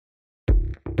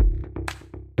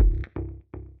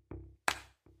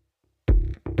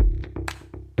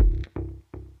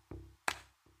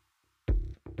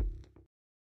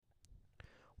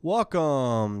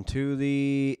Welcome to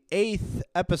the 8th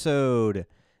episode,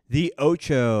 the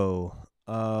Ocho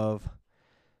of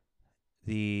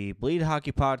the Bleed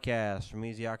Hockey Podcast from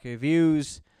Easy Hockey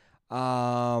Reviews.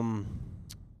 Safe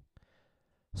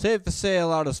to say a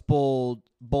lot of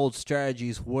bold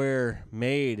strategies were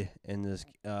made in this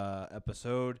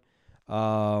episode.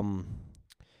 Not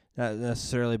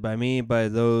necessarily by me, by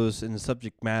those in the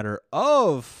subject matter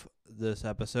of this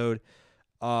episode.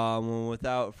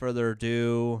 Without further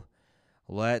ado,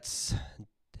 let's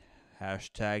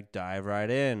dive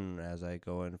right in as I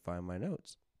go and find my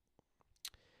notes.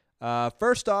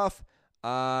 First off,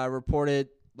 I reported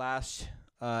last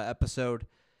episode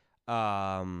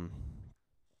that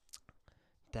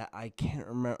I can't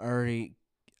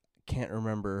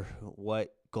remember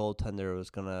what goaltender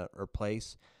was gonna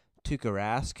replace Tuukka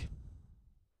Rask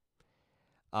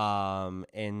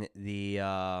in the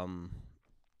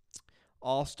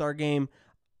All-Star game.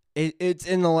 It's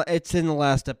in the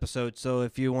last episode, so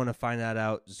if you want to find that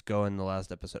out, just go in the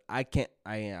last episode. I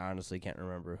honestly can't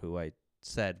remember who I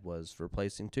said was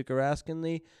replacing Tuukka Rask in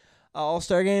the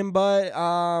All-Star game, but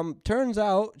turns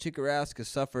out Tuukka Rask has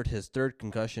suffered his third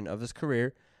concussion of his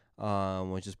career,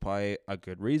 which is probably a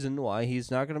good reason why he's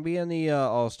not going to be in the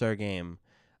All-Star game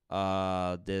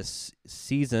this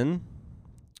season,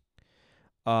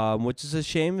 which is a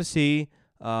shame to see,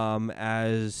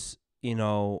 as you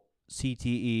know,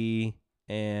 CTE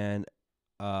and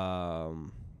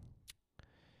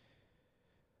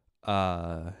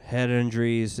head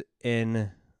injuries in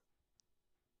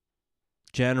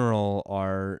general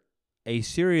are a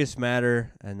serious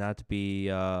matter and not to be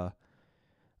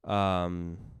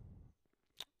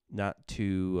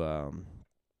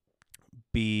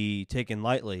be taken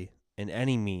lightly in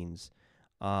any means.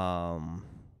 But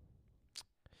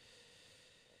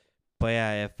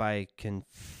yeah, if I can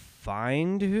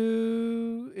find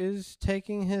who is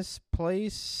taking his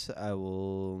place, I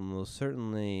will most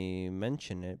certainly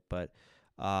mention it, but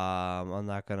I'm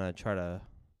not going to try to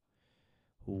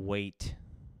wait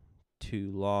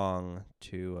too long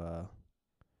to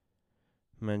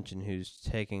mention who's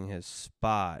taking his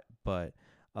spot. But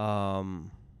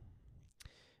in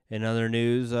other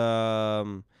news,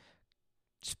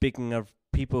 speaking of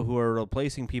people who are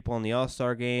replacing people in the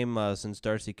All-Star game, since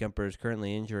Darcy Kuemper is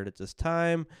currently injured at this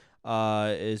time,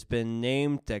 it's been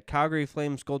named that Calgary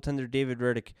Flames goaltender David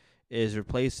Rittich is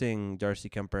replacing Darcy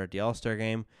Kuemper at the All-Star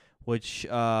game, which,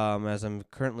 as I'm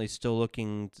currently still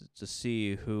looking to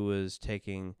see who is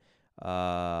taking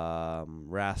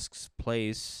Rask's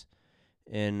place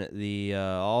in the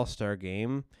All-Star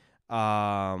game,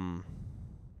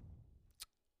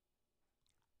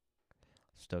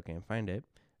 still can't find it.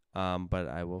 But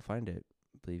I will find it.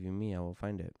 Believe you me, I will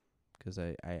find it, because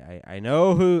I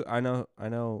know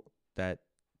that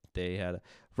they had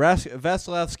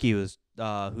Vasilevsky was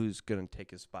who's gonna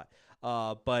take his spot.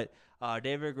 But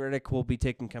David Rittich will be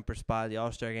taking Kuemper's spot at the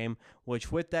All-Star game.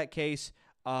 Which, with that case,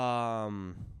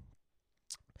 the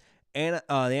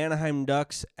Anaheim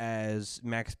Ducks, as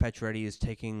Max Pacioretty is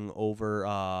taking over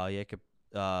Jakob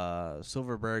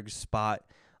Silfverberg's spot,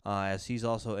 as he's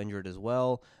also injured as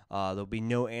well. There'll be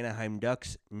no Anaheim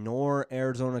Ducks nor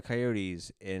Arizona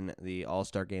Coyotes in the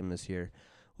All-Star game this year,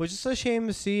 which is a shame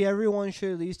to see. Everyone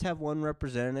should at least have one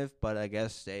representative, but I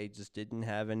guess they just didn't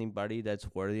have anybody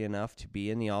that's worthy enough to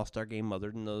be in the All-Star game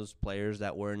other than those players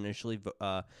that were initially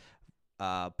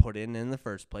put in the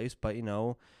first place. But,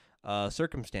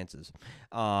 circumstances.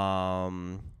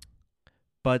 But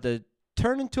to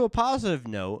turn into a positive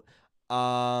note,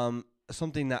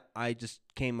 something that I just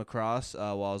came across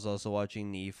while I was also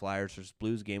watching the Flyers vs.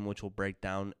 Blues game, which we'll break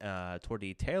down toward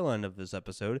the tail end of this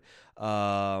episode.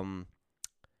 The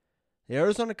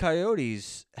Arizona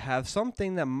Coyotes have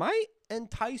something that might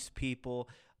entice people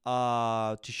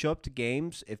to show up to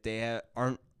games if they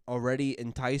aren't already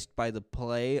enticed by the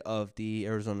play of the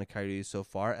Arizona Coyotes so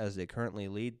far, as they currently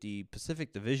lead the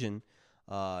Pacific Division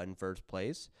in first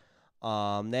place.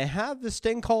 They have this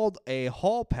thing called a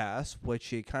Hall Pass,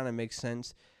 which it kind of makes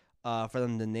sense for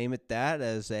them to name it that,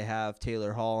 as they have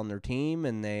Taylor Hall on their team,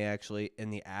 and they actually, in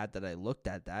the ad that I looked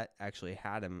at, that actually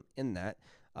had him in that.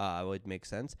 Would make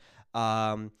sense.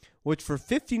 Which for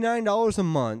 $59 a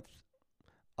month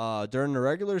during the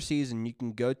regular season, you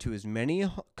can go to as many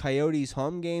Coyotes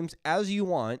home games as you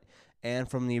want. And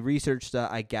from the research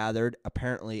that I gathered,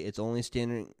 apparently it's only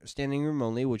standing room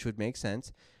only, which would make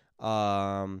sense.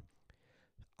 I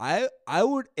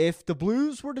would, if the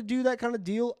Blues were to do that kind of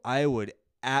deal, I would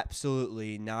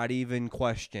absolutely not even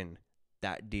question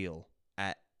that deal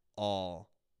at all.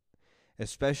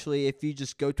 Especially if you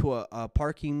just go to a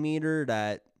parking meter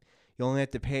that You only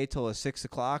have to pay till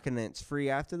 6:00, and then it's free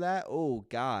after that. Oh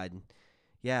God,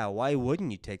 yeah. Why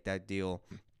wouldn't you take that deal?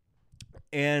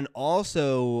 And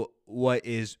also, what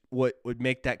would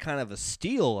make that kind of a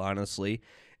steal, honestly,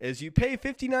 is you pay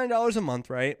 $59 a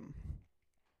month, right?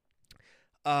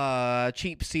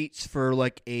 Cheap seats for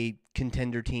like a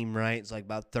contender team, right? It's like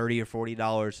about $30 or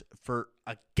 $40 for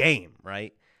a game,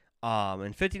 right?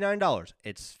 And $59.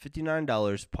 It's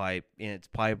 $59 probably, and it's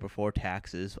probably before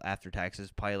taxes. After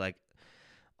taxes, probably like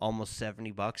almost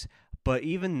 $70. But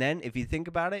even then, if you think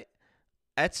about it,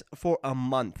 that's for a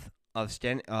month of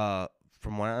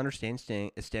from what I understand,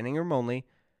 standing room only,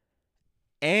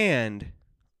 and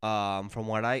from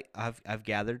what I've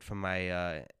gathered from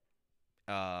my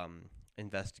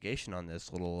investigation on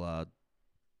this little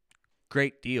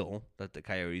great deal that the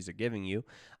Coyotes are giving you.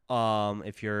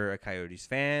 If you're a Coyotes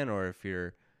fan, or if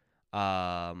you're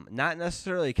not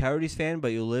necessarily a Coyotes fan,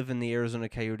 but you live in the Arizona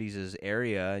Coyotes'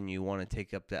 area and you want to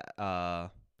take up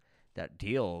that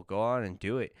deal, go on and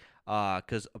do it.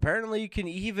 Because apparently you can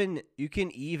even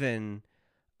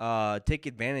take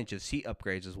advantage of seat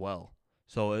upgrades as well.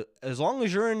 So as long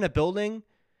as you're in the building,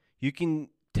 you can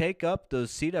take up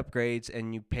those seat upgrades,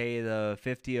 and you pay the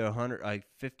 $50 or $100, like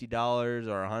 $50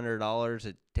 or $100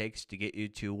 it takes to get you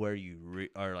to where you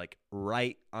are, like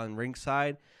right on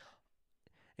ringside.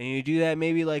 And you do that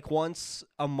maybe like once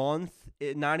a month.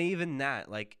 Not even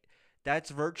that. Like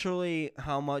that's virtually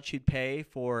how much you'd pay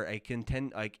for a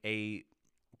contender,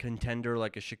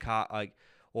 like a Chicago,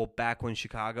 back when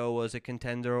Chicago was a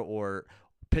contender, or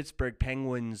Pittsburgh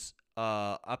Penguins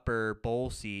upper bowl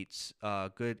seats,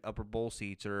 good upper bowl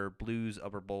seats, or Blues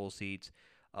upper bowl seats,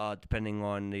 depending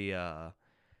on the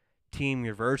team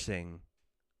you're versing,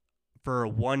 for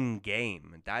one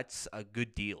game. That's a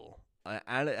good deal.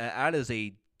 That is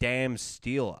a damn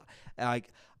steal. Like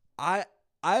I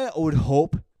would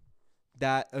hope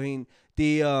that, I mean,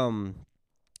 the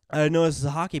I know this is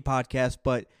a hockey podcast,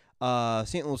 but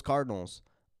St. Louis Cardinals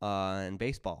in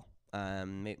baseball,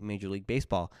 Major League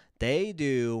Baseball, they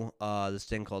do this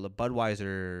thing called the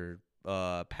Budweiser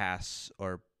pass,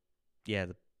 or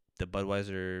the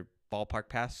Budweiser ballpark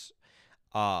pass,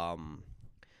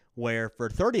 where for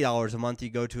 $30 a month you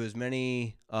go to as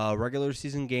many regular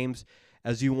season games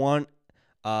as you want.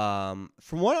 From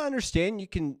what I understand, you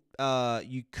could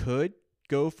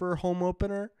go for home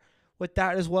opener with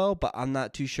that as well, but I'm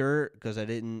not too sure because I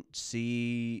didn't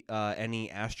see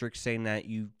any asterisks saying that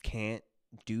you can't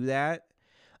do that.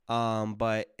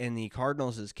 But in the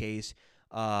Cardinals' case,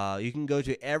 you can go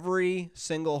to every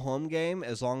single home game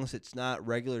as long as it's not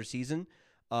regular season.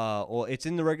 Or it's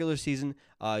in the regular season.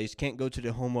 You just can't go to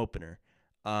the home opener.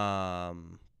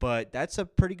 But that's a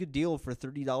pretty good deal for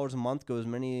 $30 a month. Go as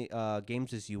many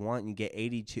games as you want, and you get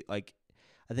 82. Like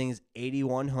I think it's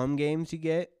 81 home games you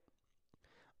get.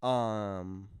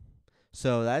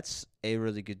 So that's a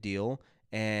really good deal,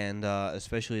 and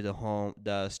especially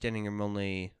the standing room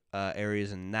only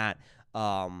areas in that,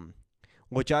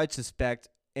 which I'd suspect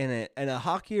in a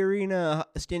hockey arena,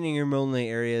 standing room only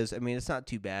areas. I mean, it's not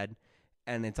too bad,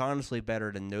 and it's honestly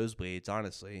better than nosebleeds.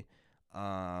 Honestly,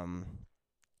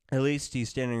 at least the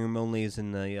standing room only is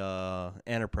in the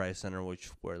Enterprise Center,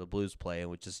 where the Blues play,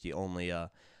 which is the only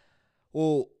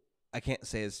I can't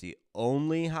say it's the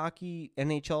only hockey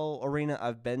NHL arena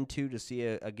I've been to see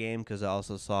a game, because I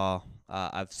also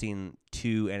I've seen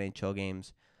 2 NHL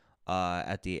games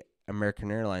at the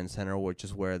American Airlines Center, which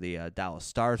is where the Dallas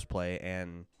Stars play,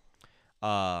 and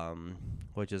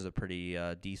which is a pretty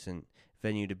decent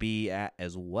venue to be at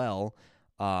as well.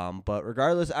 But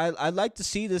regardless, I'd like to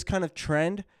see this kind of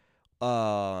trend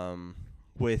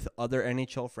with other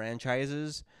NHL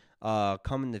franchises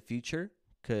come in the future,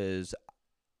 because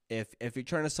if you're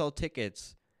trying to sell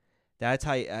tickets, that's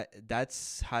how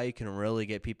you can really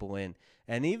get people in.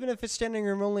 And even if it's standing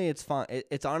room only, it's fine.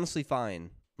 It's honestly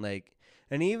fine. Like,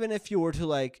 and even if you were to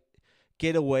like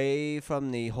get away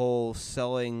from the whole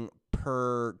selling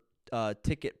per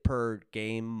ticket per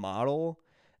game model,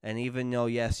 and even though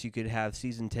yes, you could have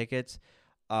season tickets,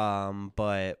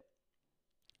 but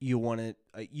you want to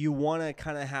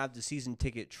kind of have the season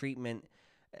ticket treatment.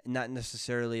 Not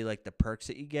necessarily like the perks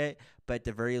that you get, but at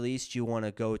the very least, you want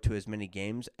to go to as many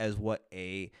games as what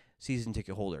a season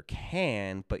ticket holder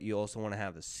can, but you also want to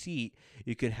have a seat.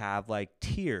 You could have like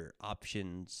tier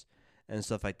options and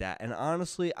stuff like that. And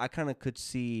honestly, I kind of could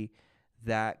see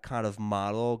that kind of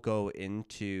model go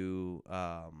into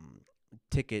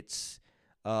tickets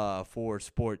for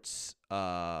sports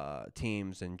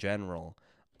teams in general.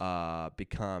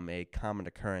 Become a common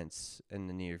occurrence in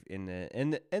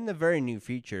the very near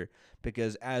future,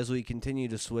 because as we continue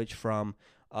to switch from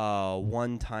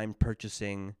one-time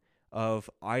purchasing of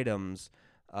items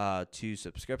to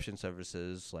subscription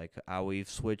services. Like how we've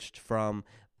switched from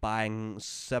buying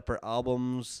separate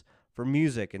albums for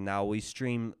music, and now we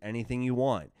stream anything you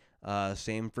want.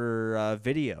 Same for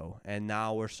video, and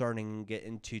now we're starting to get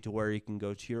into to where you can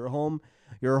go to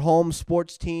your home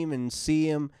sports team and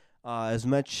see them as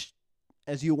much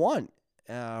as you want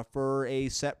for a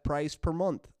set price per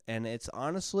month. And it's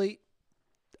honestly,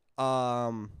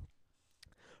 for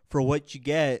what you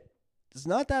get, it's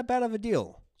not that bad of a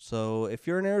deal. So if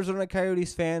you're an Arizona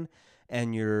Coyotes fan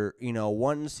and you're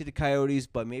wanting to see the Coyotes,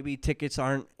 but maybe tickets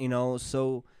aren't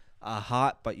so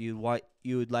hot, but you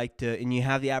would like to, and you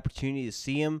have the opportunity to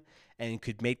see them and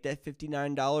could make that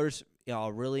 $59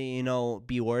 really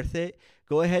be worth it,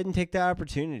 go ahead and take that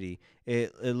opportunity.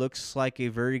 It looks like a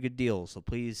very good deal, so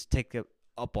please take it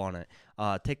up on it.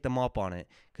 Take them up on it,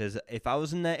 because if I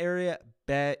was in that area,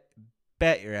 bet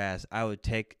your ass I would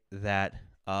take that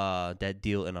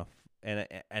deal in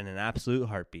an absolute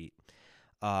heartbeat.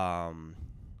 But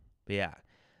yeah.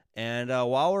 And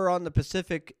while we're on the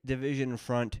Pacific Division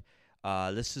front,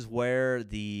 this is where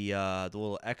the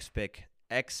little explicit,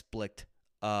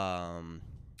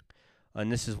 and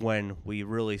this is when we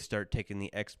really start taking the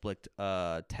explicit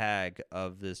tag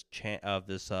of this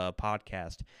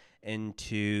podcast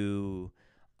into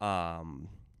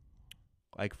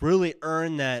really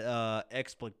earn that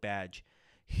explicit badge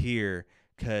here.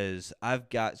 Because I've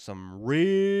got some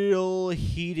real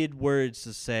heated words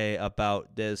to say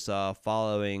about this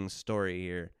following story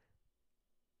here.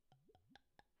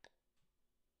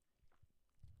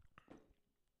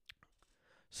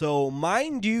 So,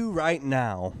 mind you right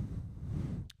now,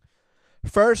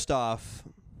 first off,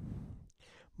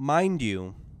 mind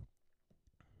you,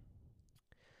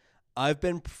 I've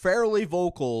been fairly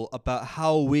vocal about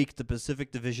how weak the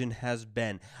Pacific Division has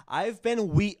been. I have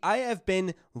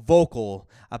been vocal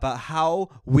about how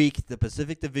weak the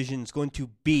Pacific Division is going to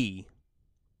be.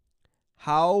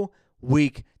 How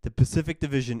weak the Pacific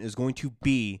Division is going to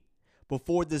be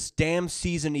before this damn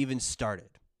season even started.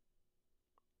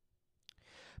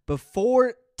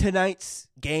 Before tonight's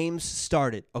games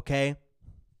started, okay?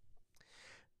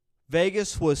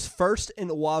 Vegas was first in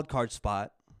the wild card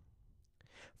spot,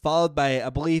 followed by, I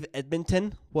believe,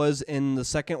 Edmonton was in the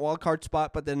second wildcard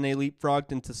spot, but then they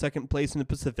leapfrogged into second place in the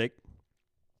Pacific.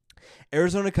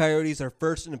 Arizona Coyotes are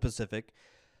first in the Pacific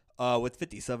with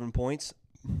 57 points.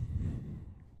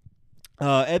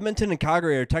 Edmonton and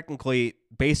Calgary are technically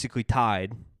basically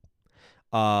tied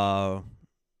when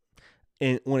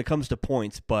it comes to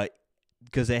points, but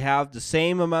because they have the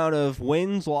same amount of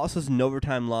wins, losses, and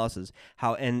overtime losses,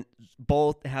 and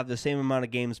both have the same amount of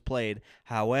games played.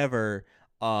 However,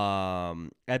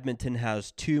 Edmonton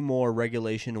has 2 more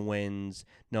regulation wins.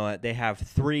 No, they have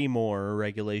 3 more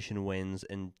regulation wins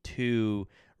and 2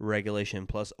 regulation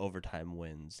plus overtime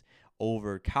wins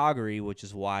over Calgary, which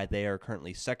is why they are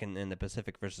currently second in the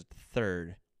Pacific versus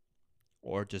third,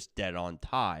 or just dead on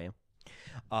tie.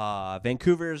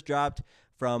 Vancouver has dropped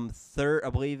from third. I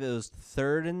believe it was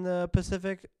third in the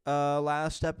Pacific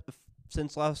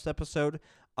since last episode.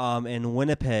 And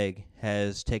Winnipeg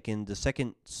has taken the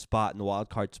second spot in the wild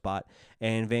card spot,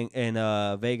 and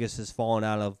Vegas has fallen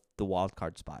out of the wild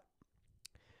card spot.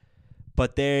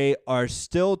 But they are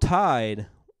still tied.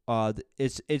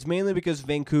 It's mainly because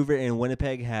Vancouver and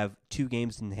Winnipeg have 2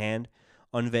 games in hand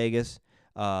on Vegas.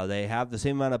 They have the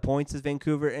same amount of points as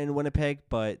Vancouver and Winnipeg,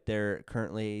 but they're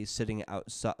currently sitting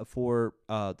outside for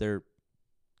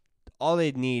all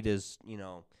they need is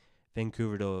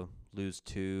Vancouver to lose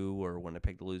 2 or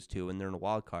Winnipeg to lose 2, and they're in a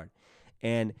wild card.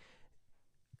 And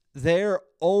they're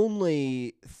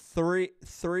only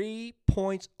three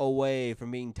points away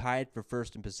from being tied for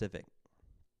first in Pacific.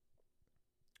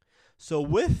 So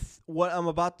with what I'm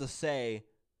about to say,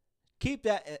 take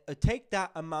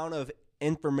that amount of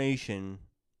information,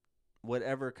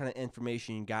 whatever kind of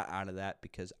information you got out of that,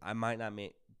 because I might not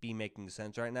be making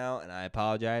sense right now, and I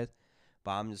apologize,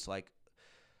 but I'm just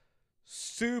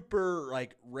super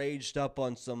raged up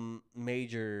on some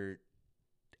major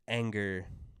anger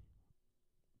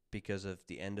because of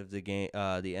the end of the game,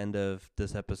 the end of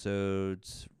this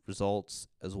episode's results,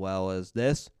 as well as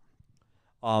this.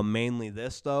 Mainly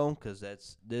this though, because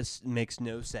this makes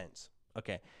no sense.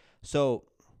 Okay, so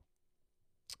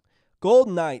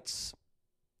Golden Knights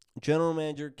General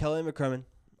Manager Kelly McCrimmon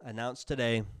announced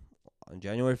today on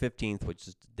January 15th, which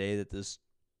is the day that this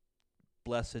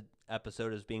blessed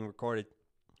episode is being recorded.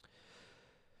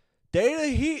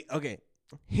 He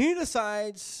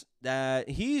decides that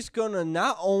he's going to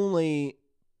not only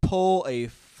pull a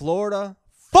Florida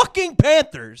fucking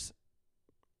Panthers,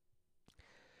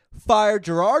 fire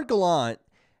Gerard Gallant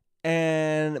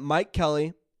and Mike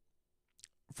Kelly,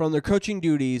 from their coaching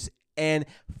duties, and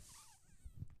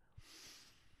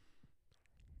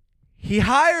he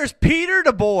hires Peter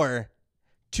DeBoer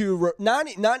to not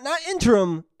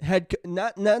interim head,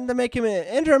 not to make him an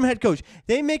interim head coach.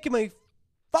 They make him a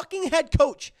fucking head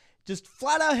coach, just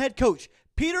flat out head coach.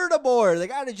 Peter DeBoer, the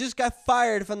guy that just got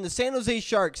fired from the San Jose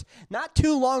Sharks not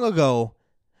too long ago.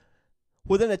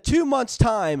 Within a 2 months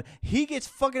time, he gets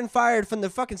fucking fired from the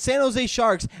fucking San Jose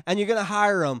Sharks, and you're gonna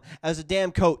hire him as a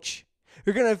damn coach.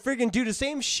 You're going to freaking do the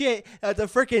same shit that the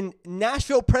freaking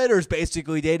Nashville Predators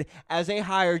basically did as they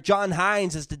hired John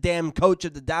Hines as the damn coach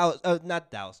of the not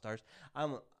Dallas Stars.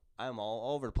 I'm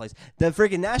all over the place. The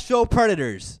freaking Nashville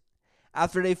Predators,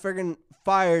 after they freaking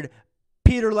fired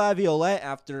Peter Laviolette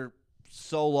after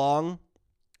so long.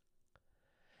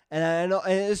 And I know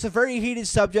and it's a very heated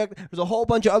subject. There's a whole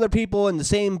bunch of other people in the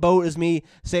same boat as me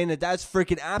saying that that's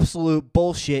freaking absolute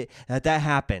bullshit that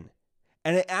happened.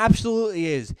 And it absolutely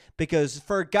is, because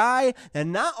for a guy that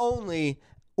not only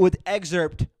with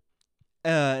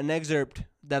an excerpt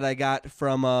that I got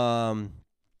from a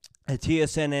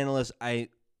TSN analyst, I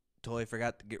totally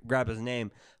forgot to grab his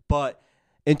name, but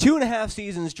in 2.5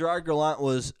 seasons, Gerard Gallant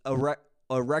was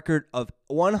a record of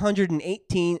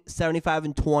 118, 75,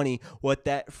 and 20 with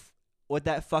that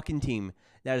fucking team.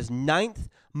 That is 9th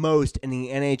most in the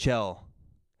NHL,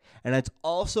 and that's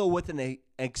also with an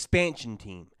expansion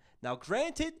team. Now,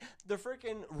 granted, the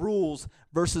freaking rules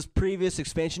versus previous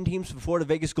expansion teams before the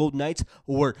Vegas Golden Knights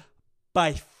were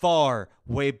by far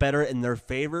way better in their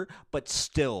favor, but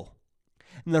still.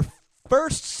 In their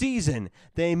first season,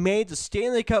 they made the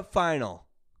Stanley Cup final.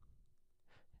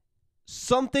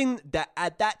 Something that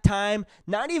at that time,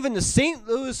 not even the St.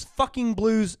 Louis fucking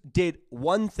Blues did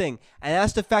one thing, and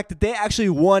that's the fact that they actually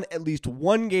won at least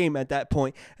one game at that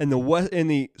point in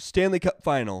the Stanley Cup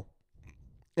final.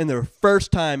 In their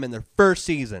first time in their first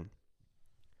season,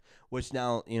 which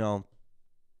now,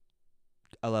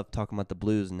 I love talking about the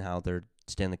Blues and how they're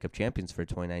Stanley Cup champions for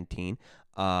 2019.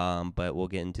 But we'll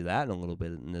get into that in a little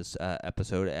bit in this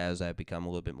episode as I become a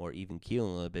little bit more even keel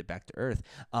and a little bit back to earth.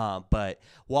 But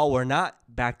while we're not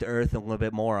back to earth and a little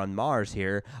bit more on Mars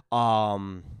here,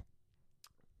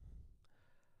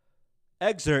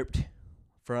 excerpt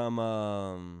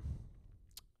from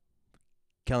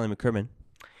Kelly McCrimmon.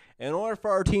 In order for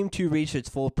our team to reach its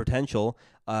full potential,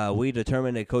 we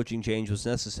determined a coaching change was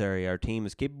necessary. Our team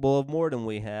is capable of more than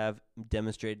we have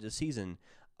demonstrated this season.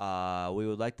 We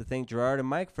would like to thank Gerard and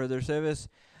Mike for their service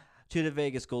to the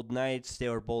Vegas Golden Knights. They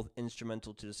were both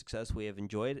instrumental to the success we have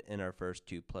enjoyed in our first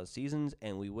 2+ seasons,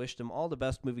 and we wish them all the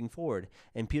best moving forward.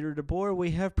 And Peter DeBoer, we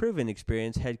have proven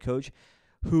experienced head coach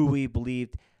who we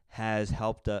believe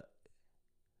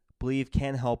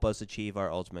can help us achieve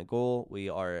our ultimate goal. We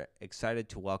are excited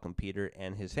to welcome Peter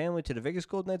and his family to the Vegas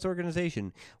Golden Knights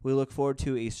organization. We look forward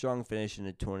to a strong finish in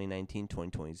the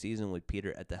 2019-2020 season with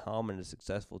Peter at the helm and a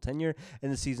successful tenure in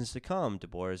the seasons to come.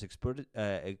 DeBoer is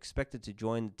expected to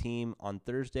join the team on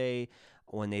Thursday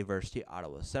when they verse the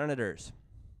Ottawa Senators.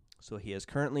 So he has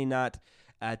currently not,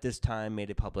 at this time, made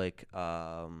a public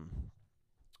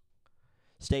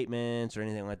statements or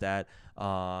anything like that.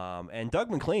 And Doug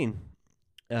McLean,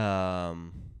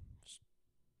 from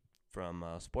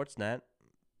Sportsnet,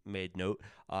 made note.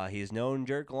 He has known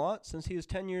Gerard Gallant since he was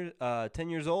 10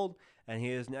 years old, and he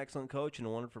is an excellent coach and a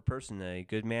wonderful person. A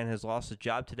good man has lost his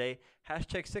job today.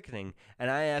 #sickening, and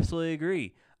I absolutely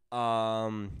agree.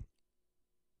 And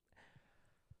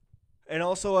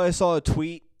also I saw a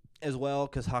tweet as well,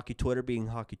 because Hockey Twitter being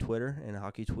Hockey Twitter, and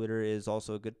Hockey Twitter is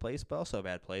also a good place, but also a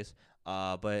bad place.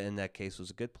 But in that case, was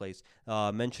a good place.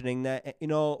 Mentioning that,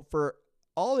 for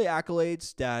all the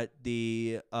accolades that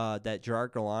that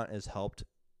Gerard Gallant has helped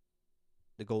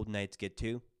the Golden Knights get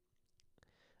to,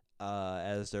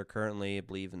 as they're currently, I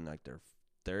believe, in like their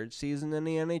 3rd season in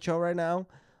the NHL right now.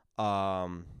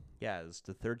 It's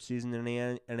the 3rd season in the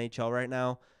NHL right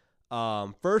now.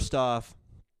 First off,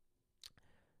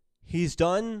 he's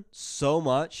done so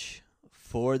much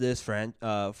for this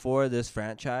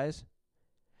franchise.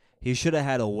 He should have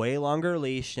had a way longer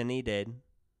leash than he did.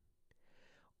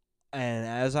 And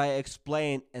as I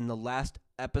explained in the last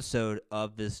episode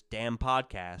of this damn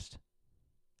podcast,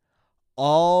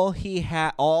 all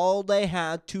they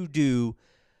had to do,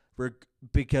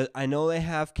 because I know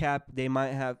they might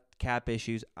have cap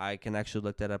issues. I can actually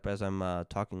look that up as I'm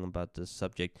talking about this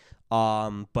subject.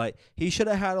 But he should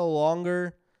have had a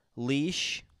longer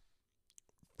leash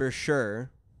for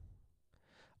sure.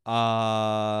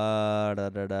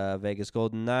 Vegas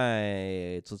Golden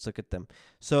Knights. Let's look at them.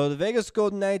 So the Vegas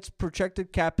Golden Knights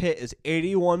projected cap hit is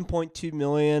 $81.2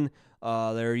 million.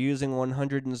 They're using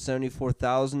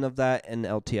 $174,000 of that in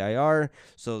LTIR.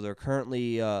 So they're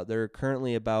currently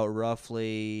about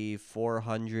roughly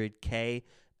 $400K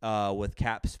with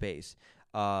cap space.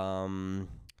 And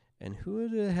who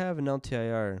do they have in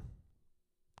LTIR?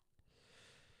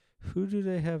 Who do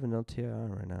they have in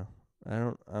LTIR right now? I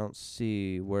don't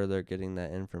see where they're getting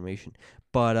that information,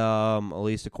 but at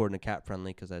least according to Cap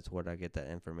Friendly, because that's where I get that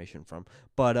information from.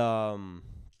 But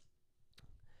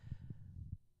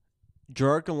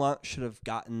Gerard Gallant should have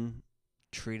gotten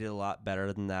treated a lot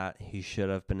better than that. He should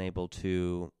have been able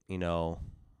to,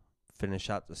 finish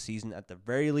out the season at the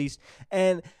very least.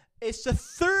 And it's the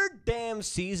third damn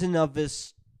season of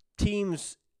this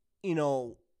team's,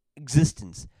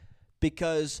 existence,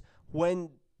 because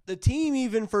when the team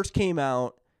even first came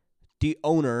out, the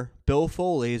owner, Bill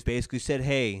Foley, has basically said,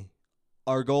 hey,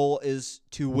 our goal is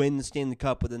to win the Stanley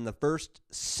Cup within the first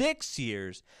 6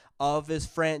 years of his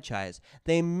franchise.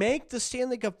 They make the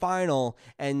Stanley Cup final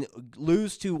and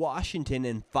lose to Washington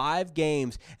in 5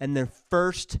 games in their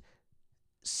first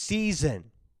season.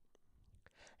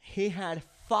 He had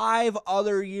 5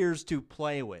 other years to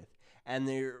play with, and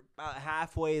they're about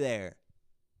halfway there.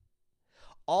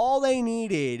 All they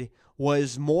needed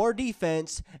was more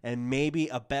defense and maybe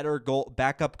a better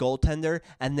backup goaltender,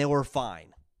 and they were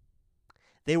fine.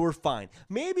 They were fine.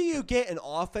 Maybe you get an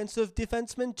offensive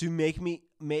defenseman to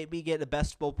maybe get the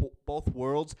best of both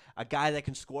worlds, a guy that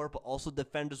can score but also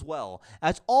defend as well.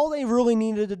 That's all they really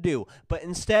needed to do. But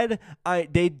instead,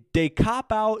 they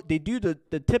cop out. They do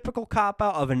the typical cop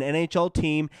out of an NHL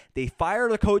team. They fire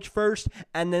the coach first,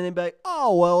 and then they be like,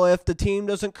 oh, well, if the team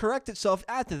doesn't correct itself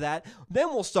after that, then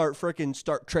we'll start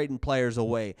trading players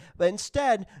away. But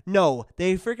instead, no,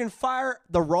 they freaking fire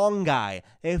the wrong guy.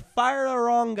 They fire the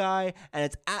wrong guy, and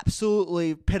it's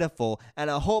absolutely pitiful.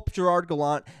 And I hope Gerard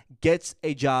Gallant gets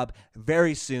a job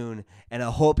very soon, and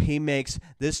I hope he makes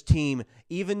this team,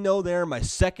 even though they're my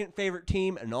second favorite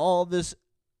team in all of this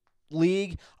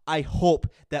league, I hope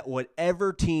that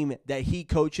whatever team that he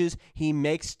coaches, he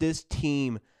makes this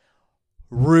team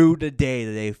rue the day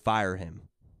that they fire him.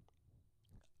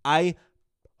 I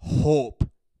hope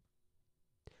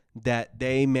that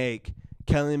they make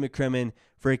Kelly McCrimmon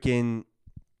freaking...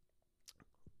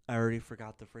 I already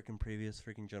forgot the freaking previous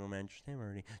freaking general manager's name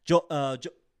already. George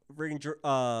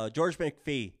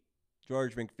McPhee.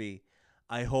 George McPhee.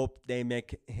 I hope they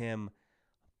make him,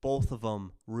 both of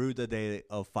them, rue the day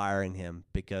of firing him,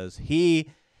 because he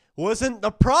wasn't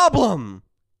the problem.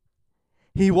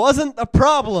 He wasn't the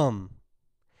problem.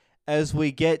 As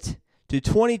we get to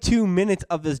 22 minutes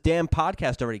of this damn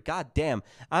podcast already. God damn.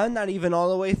 I'm not even all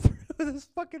the way through this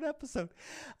fucking episode.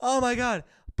 Oh my God.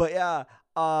 But yeah,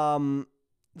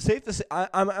 safe to say,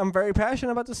 I'm very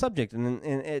passionate about the subject, and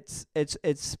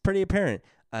it's pretty apparent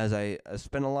as I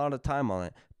spend a lot of time on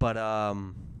it. But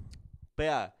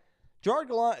yeah, Gerard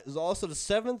Gallant is also the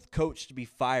 7th coach to be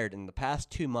fired in the past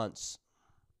 2 months,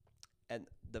 and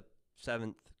the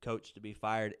 7th coach to be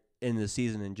fired in the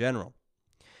season in general,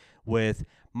 with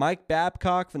Mike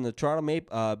Babcock from the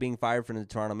Toronto being fired from the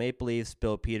Toronto Maple Leafs,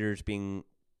 Bill Peters being,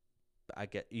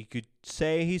 you could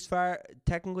say he's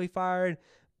technically fired,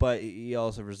 but he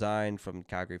also resigned from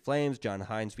Calgary Flames. John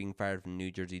Hines being fired from New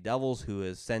Jersey Devils, who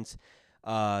has since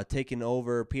taken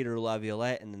over Peter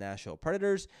Laviolette and the Nashville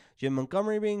Predators. Jim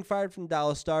Montgomery being fired from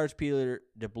Dallas Stars. Peter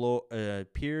DeBoer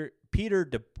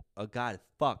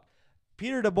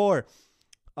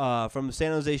from the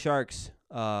San Jose Sharks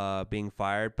being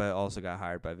fired, but also got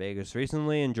hired by Vegas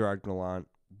recently, and Gerard Gallant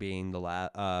being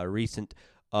the recent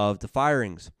of the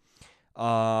firings.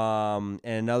 And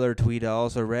another tweet I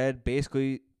also read,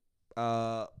 basically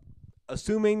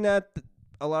assuming that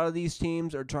a lot of these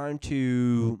teams are trying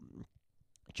to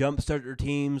jumpstart their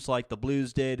teams like the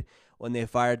Blues did when they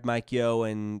fired Mike Yeo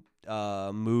and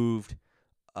moved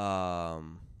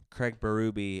Craig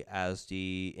Berube as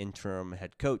the interim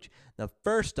head coach. Now,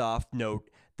 first off, note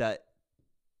that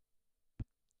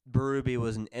Berube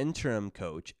was an interim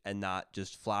coach and not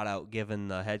just flat out given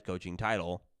the head coaching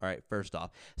title. All right, first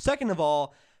off. Second of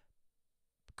all,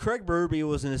 Craig Berube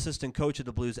was an assistant coach of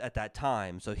the Blues at that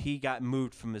time, so he got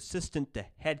moved from assistant to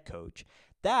head coach.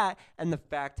 That and the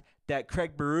fact that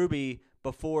Craig Berube,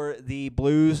 before the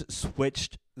Blues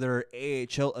switched their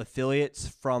AHL affiliates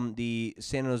from the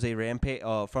San Jose Rampage,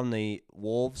 from the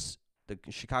Wolves, the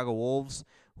Chicago Wolves,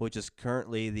 which is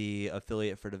currently the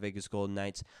affiliate for the Vegas Golden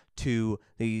Knights, to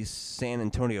the San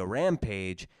Antonio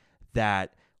Rampage,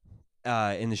 that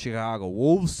in the Chicago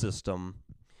Wolves system,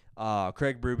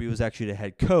 Craig Berube was actually the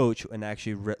head coach and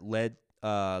actually led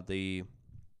the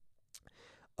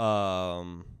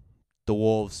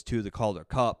Wolves to the Calder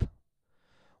Cup,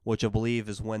 which I believe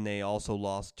is when they also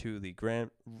lost to the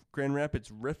Grand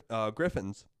Rapids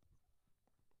Griffins.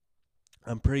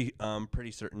 I'm pretty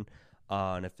certain,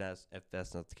 and if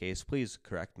that's not the case, please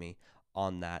correct me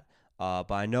on that.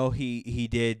 But I know he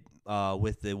did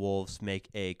with the Wolves make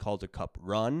a Calder Cup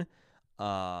run,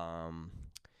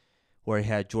 where he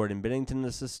had Jordan Binnington in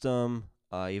the system.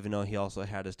 Even though he also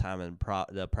had his time in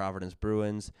the Providence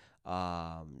Bruins,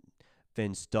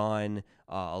 Vince Dunn,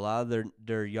 a lot of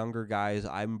their younger guys.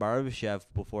 Ivan Barbashev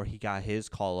before he got his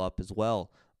call up as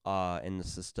well in the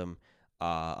system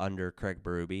under Craig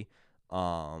Berube.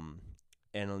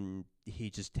 And he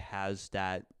just has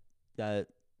that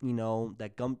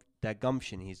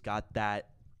gumption. He's got that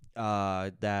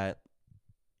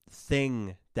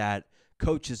thing that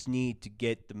coaches need to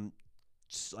get them,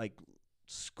 like,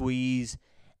 squeeze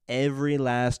every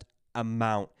last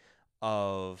amount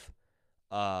of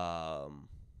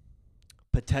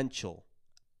potential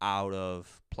out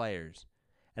of players.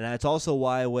 And that's also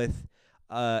why with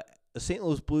a St.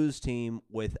 Louis Blues team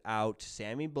without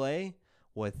Sammy Blais,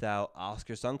 without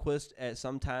Oscar Sundqvist at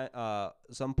some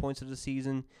points of the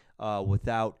season,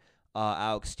 without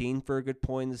Alex Steen for a good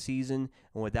point in the season,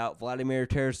 and without Vladimir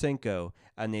Tarasenko,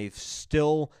 and they've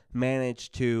still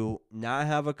managed to not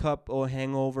have a cup or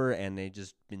hangover, and they've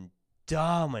just been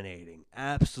dominating,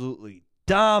 absolutely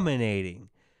dominating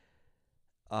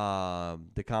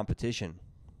the competition.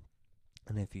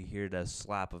 And if you hear the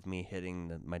slap of me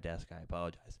hitting my desk, I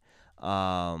apologize.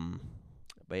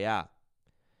 But yeah,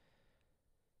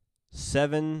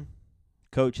 7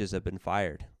 coaches have been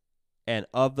fired. And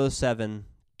of those 7,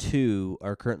 2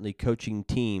 are currently coaching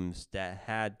teams that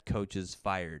had coaches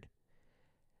fired.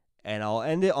 And I'll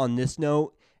end it on this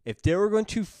note. If they were going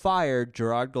to fire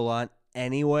Gerard Gallant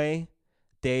anyway,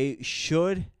 they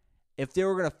should, if they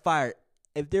were going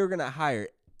to hire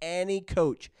any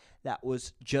coach that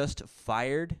was just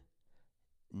fired,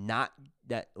 that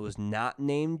was not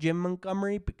named Jim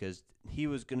Montgomery, because he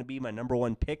was going to be my number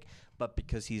 1 pick, but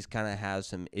because he's kind of has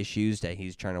some issues that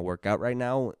he's trying to work out right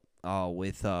now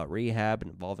with rehab and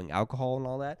involving alcohol and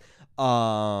all that.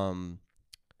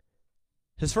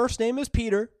 His first name is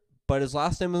Peter, but his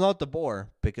last name is not DeBoer,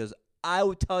 because I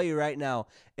would tell you right now,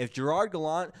 if Gerard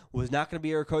Gallant was not going to be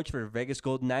your coach for the Vegas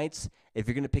Golden Knights, if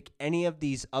you're going to pick any of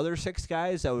these other 6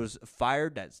 guys that was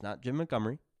fired, that's not Jim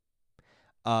Montgomery,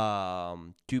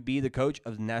 to be the coach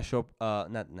of the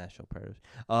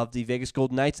of the Vegas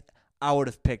Golden Knights, I would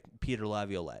have picked Peter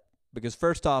Laviolette. Because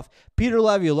first off, Peter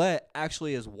Laviolette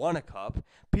actually has won a cup.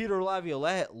 Peter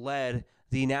Laviolette led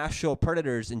the Nashville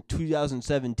Predators in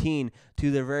 2017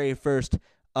 to their very first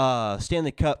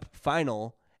Stanley Cup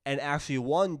final, and actually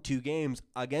won 2 games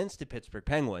against the Pittsburgh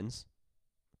Penguins.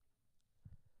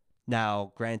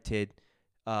 Now, granted,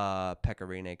 Pekka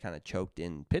Rinne kind of choked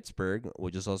in Pittsburgh,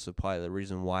 which is also probably the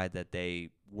reason why that they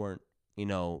weren't,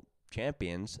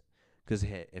 champions. Because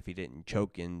if he didn't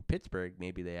choke in Pittsburgh,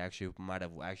 maybe they might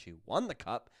have won the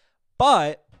cup.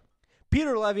 But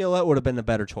Peter Laviolette would have been a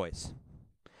better choice.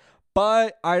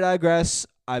 But I digress.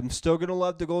 I'm still going to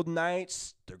love the Golden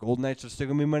Knights. The Golden Knights are still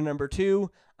going to be my number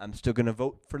 2. I'm still going to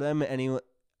vote for them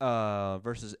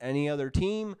versus any other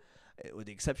team, with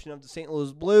the exception of the St.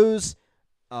 Louis Blues.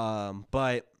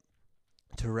 But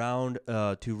to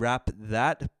wrap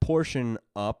that portion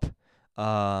up,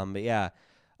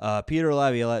 Peter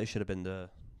Laviolette should have been the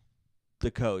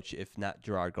coach, if not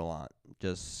Gerard Gallant.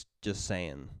 Just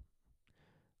saying.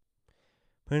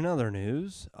 But in other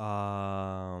news, where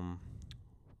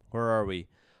are we?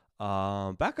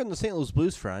 Back on the St. Louis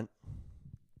Blues front.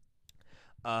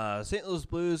 St. Louis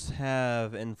Blues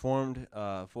have informed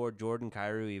for Jordan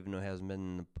Kyrou, even though he hasn't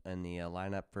been in the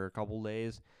lineup for a couple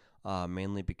days,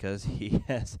 mainly because he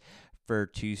has, for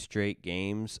 2 straight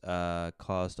games,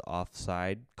 caused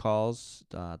offside calls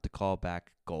to call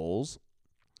back goals,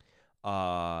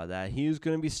 that he's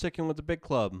going to be sticking with the big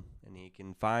club, and he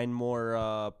can find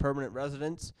more permanent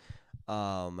residence,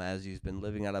 as he's been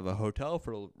living out of a hotel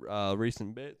for a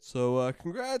recent bit. So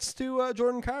congrats to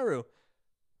Jordan Kyrou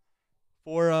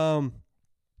for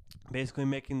basically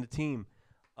making the team.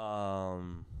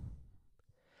 And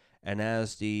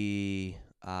as the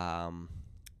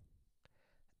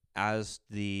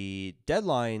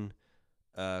deadline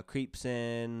creeps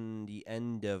in the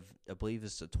end of, I believe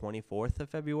it's the 24th of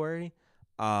February,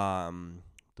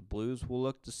 the Blues will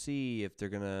look to see if they're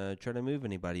going to try to move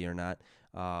anybody or not,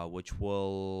 which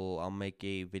I'll make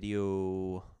a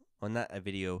video, well, not a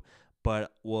video,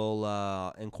 but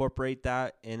we'll incorporate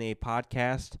that in a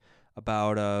podcast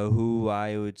about who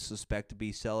I would suspect to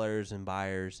be sellers and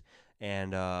buyers.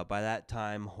 And by that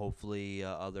time, hopefully,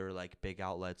 other like big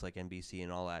outlets like NBC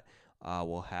and all that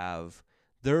will have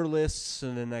their lists,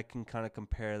 and then I can kind of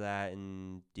compare that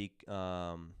and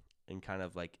kind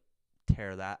of like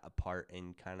tear that apart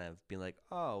and kind of be like,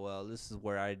 oh well, this is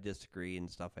where I disagree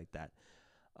and stuff like that.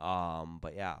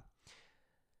 But yeah.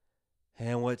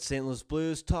 And what St. Louis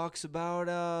Blues talks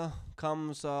about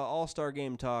comes All-Star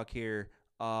Game talk here.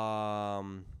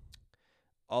 All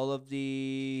of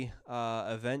the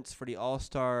events for the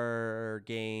All-Star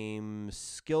Game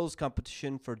skills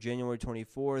competition for January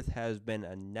 24th has been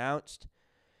announced.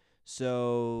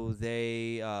 So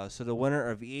so the winner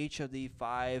of each of the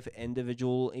 5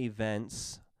 individual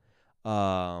events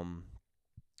will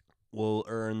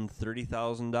earn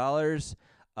 $30,000.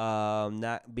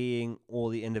 That being all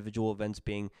the individual events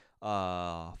being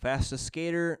fastest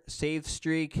skater, save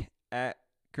streak,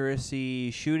 accuracy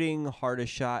shooting,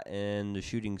 hardest shot, and the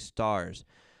shooting stars.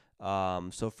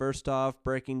 So first off,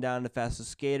 breaking down the fastest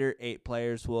skater, 8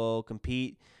 players will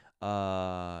compete.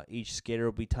 Each skater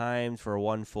will be timed for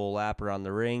 1 full lap around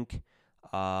the rink.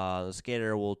 The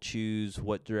skater will choose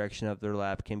what direction of their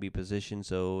lap can be positioned,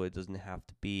 so it doesn't have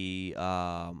to be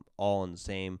all in the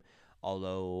same.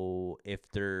 Although,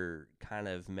 if they're kind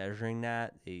of measuring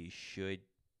that, they should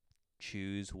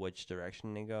choose which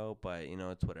direction they go, but,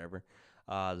 it's whatever.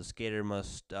 The skater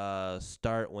must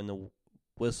start when the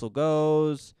whistle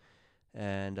goes,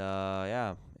 and,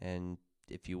 yeah, and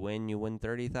if you win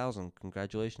 $30,000.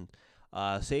 Congratulations.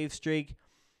 Save streak,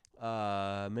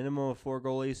 minimum of 4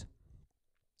 goalies.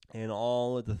 And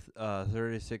all of the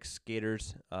 36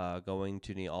 skaters going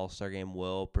to the All-Star Game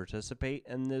will participate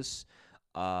in this.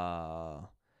 A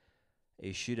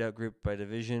shootout group by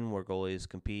division where goalies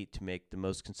compete to make the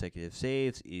most consecutive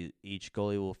saves. Each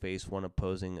goalie will face one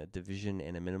opposing division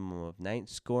and a minimum of 9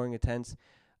 scoring attempts.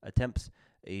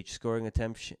 Each scoring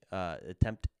attempt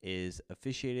is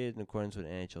officiated in accordance with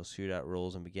NHL shootout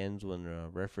rules and begins when the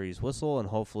referees whistle. And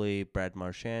hopefully Brad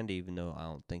Marchand, even though I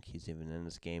don't think he's even in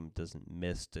this game, doesn't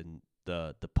miss the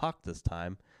puck this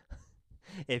time.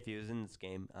 If he was in this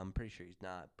game, I'm pretty sure he's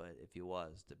not. But if he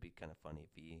was, it'd be kind of funny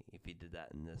if he did that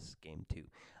in this game too.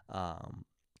 But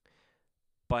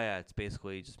yeah, it's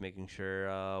basically just making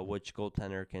sure which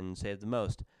goaltender can save the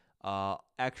most.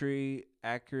 Accuracy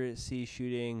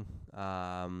shooting.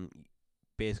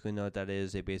 Basically know what that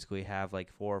is. They basically have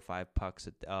like 4 or 5 pucks,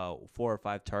 4 or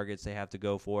 5 targets they have to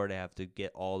go for. They have to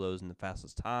get all those in the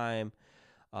fastest time.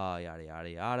 Yada yada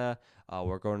yada.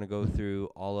 We're going to go through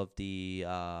all of the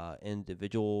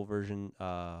individual version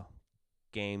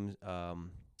games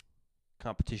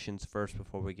competitions first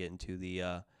before we get into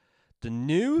the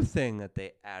new thing that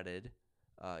they added.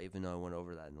 Even though I went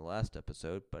over that in the last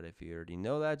episode, but if you already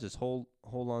know that, just hold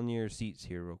on to your seats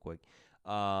here real quick.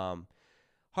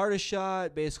 Hardest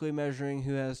shot, basically measuring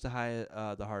who has the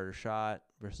harder shot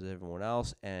versus everyone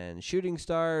else, and shooting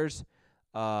stars.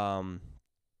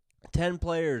 10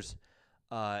 players,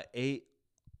 8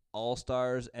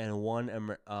 All-Stars, and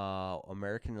 1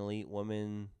 American Elite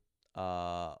Women,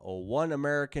 or 1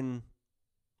 American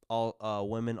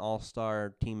Women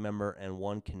All-Star team member, and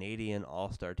 1 Canadian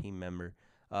All-Star team member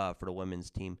for the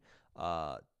women's team.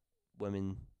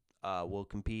 Women will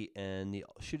compete in the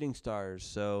shooting stars,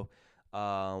 so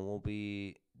will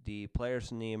be the players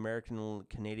from the American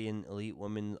Canadian Elite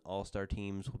Women All-Star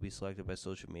teams will be selected by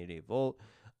social media vote.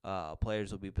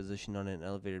 Players will be positioned on an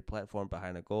elevated platform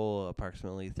behind a goal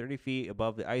approximately 30 feet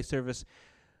above the ice surface,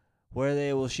 where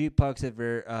they will shoot pucks at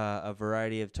a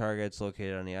variety of targets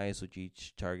located on the ice, with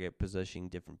each target possessing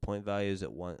different point values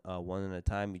at one at a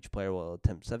time. Each player will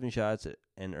attempt 7 shots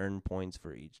and earn points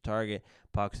for each target.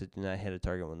 Pucks that do not hit a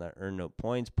target will not earn no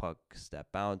points. Pucks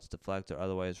that bounce, deflect, or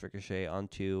otherwise ricochet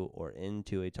onto or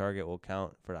into a target will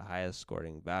count for the highest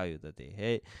scoring value that they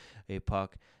hit. A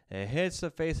puck that hits the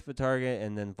face of a target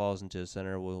and then falls into the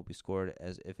center will be scored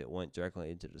as if it went directly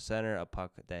into the center. A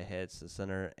puck that hits the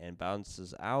center and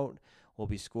bounces out will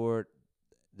be scored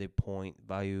the point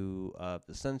value of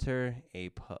the center.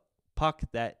 A puck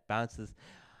that bounces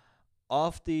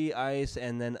off the ice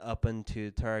and then up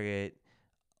into the target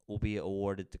will be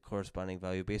awarded the corresponding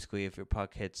value. Basically, if your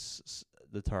puck hits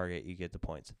the target, you get the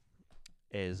points,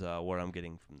 is what I'm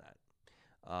getting from that.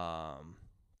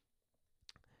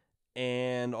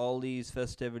 And all these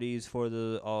festivities for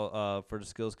the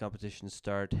skills competition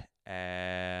start at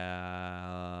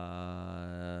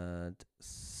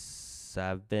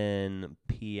 7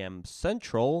 p.m.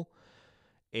 Central,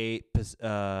 8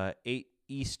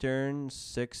 Eastern,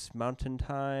 6 Mountain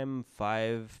Time,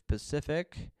 5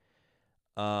 Pacific.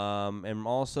 And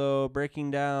also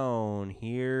breaking down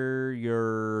here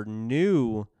your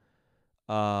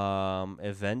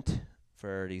event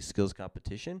for the skills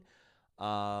competition.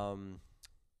 Um,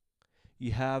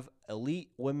 you have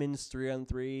elite women's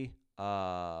 3-on-3,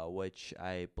 which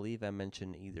I believe I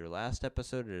mentioned either last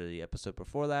episode or the episode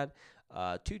before that.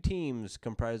 Two teams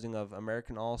comprising of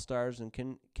American All-Stars and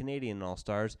Canadian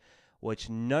All-Stars, which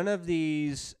none of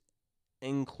these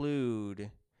include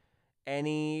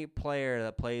any player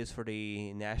that plays for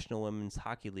the National Women's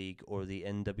Hockey League or the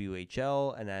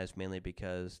NWHL, and that is mainly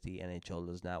because the NHL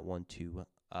does not want to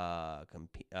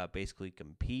basically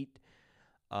compete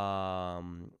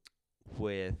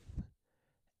with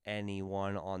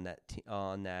anyone on that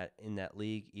in that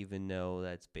league, even though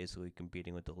that's basically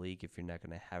competing with the league if you're not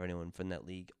going to have anyone from that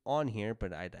league on here.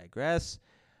 But I digress.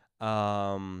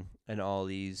 And all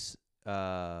these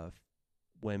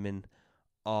women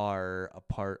are a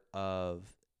part of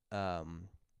the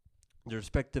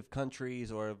respective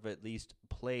countries, or have at least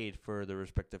played for the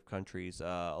respective countries'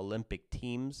 Olympic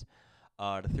teams.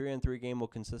 The 3-on-3 game will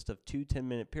consist of two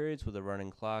 10-minute periods with a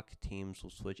running clock. Teams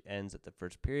will switch ends at the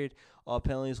first period. All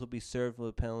penalties will be served with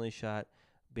a penalty shot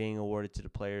being awarded to the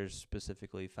players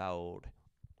specifically fouled.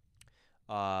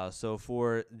 So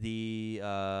for the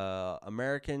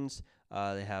Americans,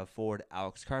 they have forward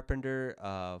Alex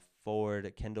Carpenter,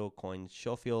 forward Kendall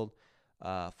Coyne-Schofield,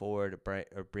 forward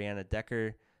Brianna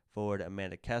Decker, forward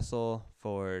Amanda Kessel,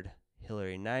 forward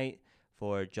Hillary Knight,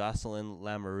 forward Jocelyn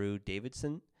Lamoureux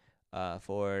Davidson,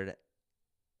 forward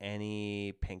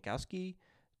Annie Pankowski,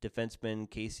 defenseman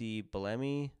Casey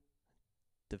Bellamy,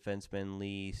 defenseman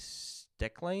Lee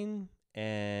Stecklein,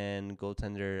 and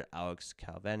goaltender Alex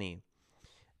Calveni.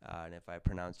 And if I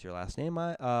pronounced your last name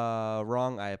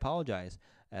wrong, I apologize,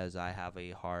 as I have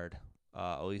a hard,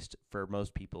 at least for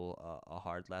most people, a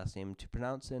hard last name to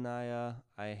pronounce, and I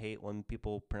hate when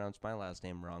people pronounce my last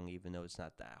name wrong, even though it's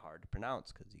not that hard to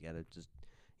pronounce, because you gotta just,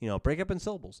 break up in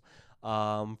syllables.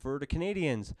 For the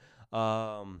Canadians,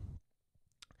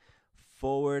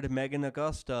 forward Megan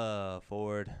Augusta,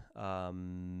 forward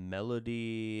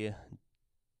Melody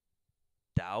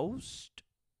Doust.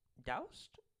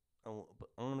 I'm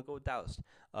going to go with Doust.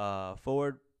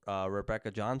 Forward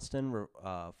Rebecca Johnston.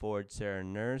 Forward Sarah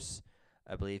Nurse.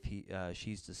 I believe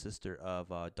she's the sister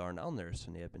of Darnell Nurse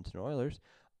from the Edmonton Oilers.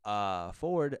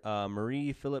 Forward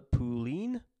Marie Philip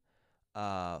Poulin.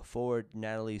 Forward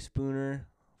Natalie Spooner.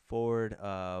 Forward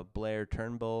Blair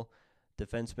Turnbull.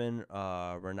 Defenseman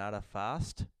Renata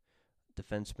Fast.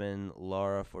 Defenseman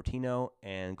Laura Fortino.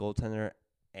 And goaltender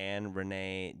Anne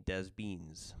Renee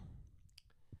Desbeens.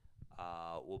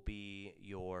 Will be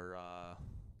your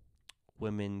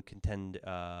women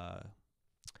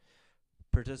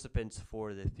participants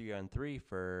for the 3-on-3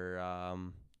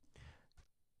 for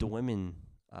the women.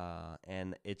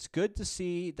 And it's good to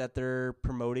see that they're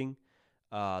promoting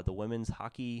the women's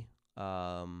hockey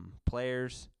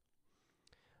players,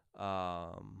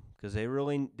 because they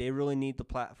really need the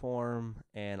platform,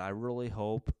 and I really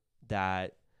hope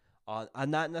that. I'm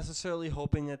not necessarily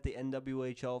hoping that the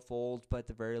NWHL folds, but at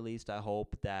the very least, I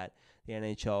hope that the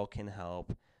NHL can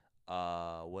help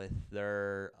with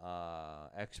their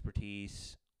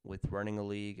expertise with running a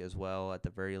league as well, at the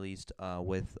very least,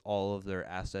 with all of their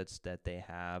assets that they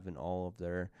have and all of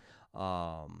their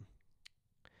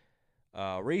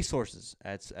resources.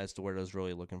 That's the word I was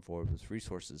really looking for, was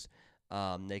resources.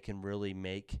 They can really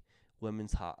make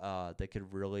they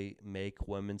could really make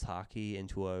women's hockey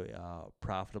into a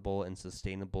profitable and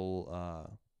sustainable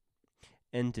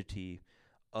entity,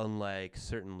 unlike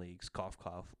certain leagues, cough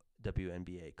cough,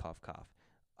 WNBA, cough cough.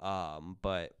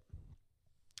 But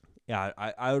yeah,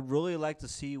 I would really like to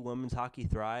see women's hockey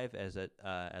thrive, as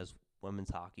women's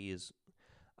hockey is,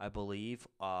 I believe,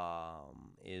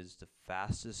 is the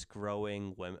fastest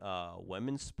growing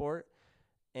women's sport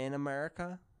in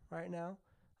America right now.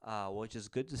 Which is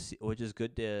good to see. Which is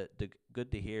good to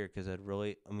hear, because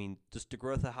just the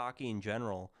growth of hockey in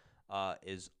general,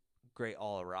 is great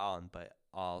all around. But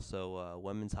also,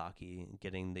 women's hockey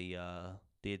getting the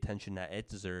attention that it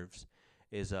deserves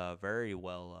is very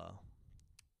well.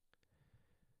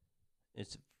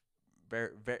 It's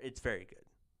very good. It's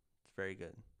very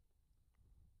good.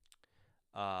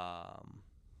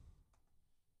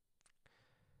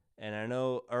 And I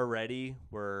know already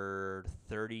we're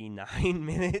 39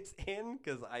 minutes in,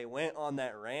 because I went on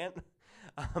that rant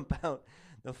about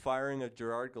the firing of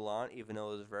Gerard Gallant, even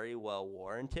though it was very well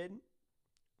warranted.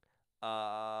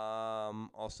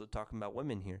 Also talking about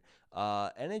women here.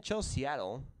 NHL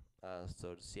Seattle,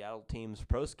 so the Seattle team's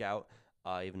pro scout,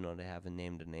 even though they haven't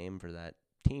named a name for that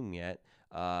team yet,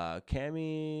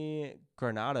 Cami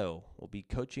Granado will be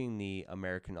coaching the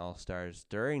American All-Stars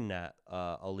during that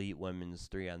elite women's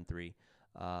 3-on-3.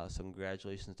 So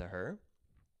congratulations to her.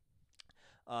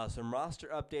 Some roster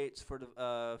updates for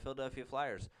the Philadelphia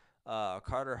Flyers.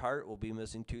 Carter Hart will be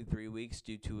missing 2-3 weeks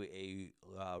due to a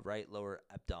right lower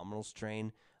abdominal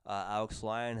strain. Alex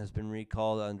Lyon has been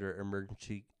recalled under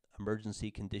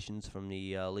emergency conditions from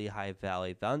the Lehigh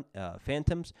Valley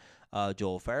Phantoms.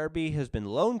 Joel Farabee has been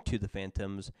loaned to the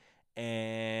Phantoms.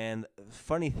 And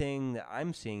funny thing that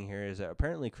I'm seeing here is that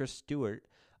apparently Chris Stewart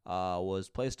was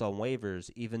placed on waivers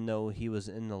even though he was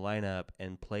in the lineup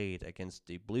and played against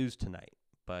the Blues tonight.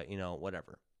 But,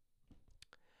 whatever.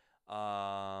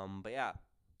 But yeah.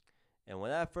 And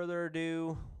without further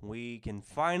ado, we can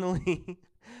finally,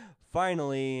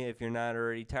 if you're not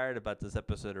already tired about this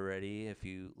episode already, if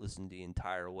you listened the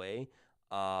entire way,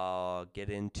 get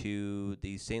into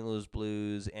the St. Louis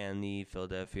Blues and the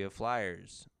Philadelphia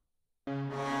Flyers.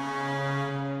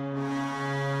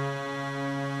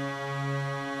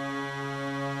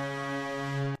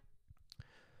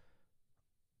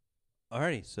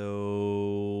 Alrighty,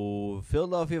 so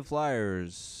Philadelphia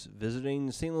Flyers visiting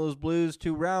the St. Louis Blues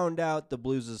to round out the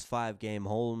Blues' 5-game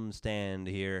homestand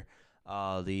here.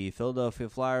 The Philadelphia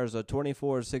Flyers are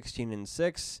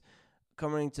 24-16-6.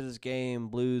 Coming to this game,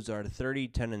 Blues are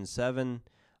 30-10-7.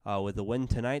 With a win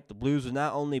tonight, the Blues would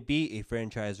not only beat a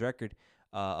franchise record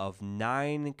of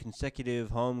 9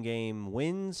 consecutive home game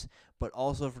wins, but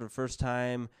also for the first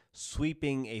time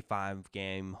sweeping a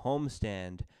 5-game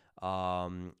homestand.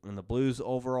 And the Blues'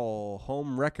 overall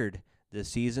home record this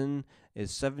season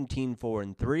is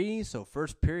 17-4-3. So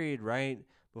first period, right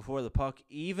before the puck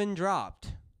even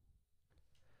dropped.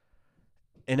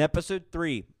 In episode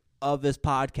 3 of this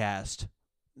podcast,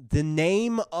 the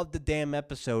name of the damn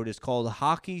episode is called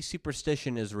Hockey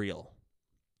Superstition is Real.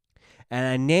 And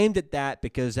I named it that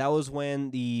because that was when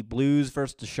the Blues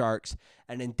versus the Sharks,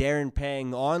 and then Darren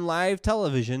Pang on live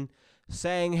television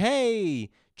saying, hey,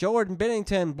 Jordan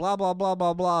Binnington, blah, blah, blah,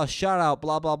 blah, blah, shutout,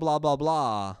 blah, blah, blah, blah,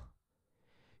 blah.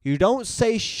 You don't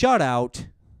say shutout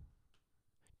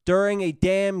during a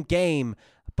damn game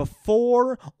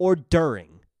before or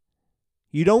during.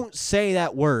 You don't say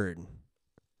that word.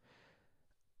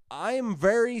 I am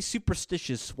very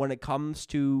superstitious when it comes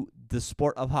to the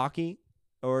sport of hockey,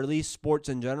 or at least sports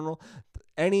in general.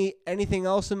 Anything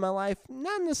else in my life,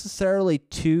 not necessarily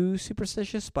too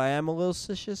superstitious, but I am a little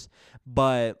superstitious.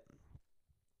 But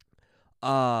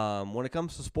when it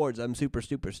comes to sports, I'm super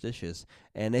superstitious.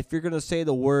 And if you're going to say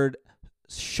the word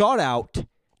shutout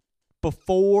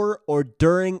before or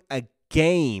during a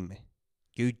game,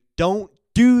 you don't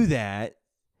do that,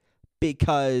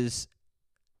 because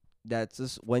that's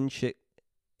just when shit,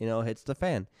 hits the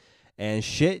fan. And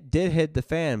shit did hit the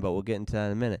fan, but we'll get into that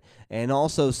in a minute. And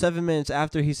also, 7 minutes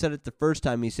after he said it the first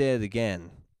time, he said it again.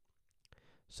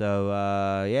 So,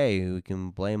 we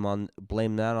can blame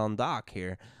that on Doc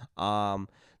here. The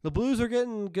Blues are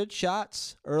getting good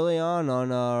shots early on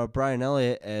Brian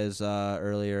Elliott, as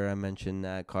earlier I mentioned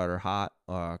that Carter Hart,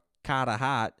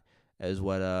 is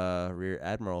what Rear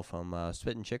Admiral from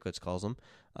Spittin' Chicklets calls him,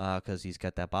 because he's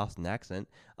got that Boston accent.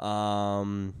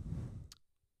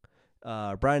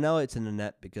 Brian Elliott's in the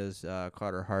net because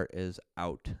Carter Hart is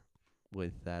out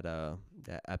with that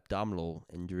abdominal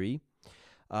injury.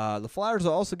 The Flyers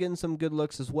are also getting some good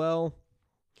looks as well.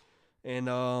 And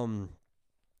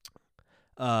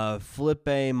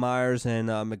Felipe Myers and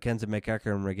Mackenzie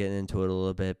McEachern were getting into it a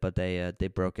little bit, but they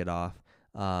broke it off.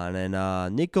 And then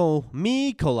Nico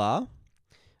Mikkola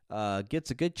gets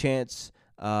a good chance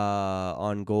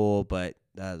on goal, but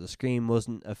the screen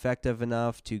wasn't effective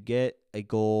enough to get a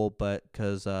goal, but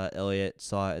because Elliott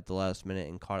saw it at the last minute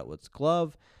and caught it with his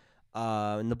glove.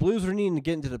 And the Blues were needing to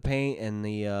get into the paint,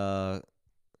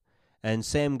 and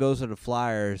Sam goes to the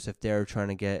Flyers if they're trying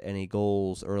to get any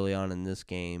goals early on in this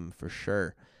game for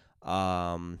sure.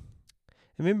 And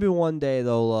maybe one day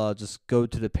they'll just go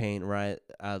to the paint right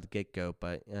out of the get-go.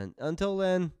 But until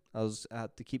then, I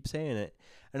have to keep saying it.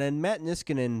 And then Matt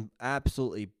Niskanen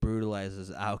absolutely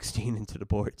brutalizes Alex Steen into the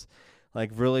boards.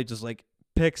 Like, really just,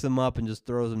 picks him up and just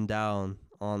throws him down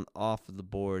off of the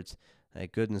boards.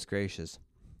 Goodness gracious.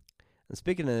 And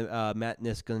speaking of Matt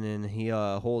Niskanen, he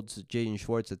holds Jaden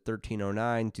Schwartz at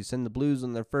 13:09 to send the Blues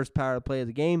on their first power play of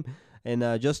the game. And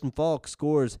Justin Falk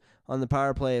scores on the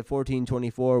power play at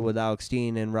 14:24 with Alex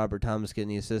Steen and Robert Thomas getting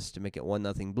the assist to make it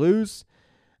 1-0 Blues.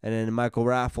 And then Michael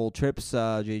Raffle trips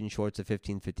Jaden Schwartz at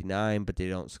 15:59, but they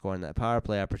don't score on that power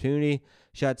play opportunity.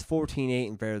 Shots 14-8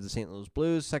 in favor of the St. Louis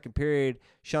Blues. Second period,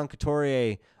 Sean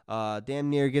Couturier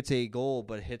damn near gets a goal,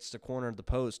 but hits the corner of the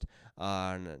post.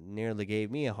 And nearly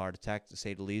gave me a heart attack, to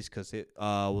say the least, because it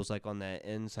was on that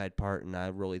inside part, and I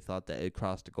really thought that it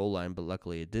crossed the goal line, but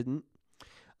luckily it didn't.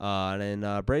 And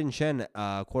then Braden Shen,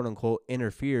 quote unquote,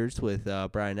 interferes with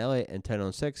Brian Elliott in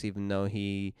 10:06, even though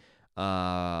he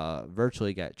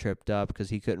virtually got tripped up because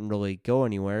he couldn't really go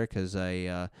anywhere because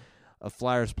a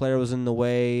Flyers player was in the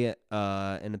way in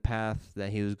the path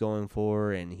that he was going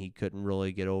for, and he couldn't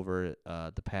really get over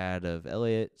the pad of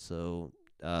Elliott. So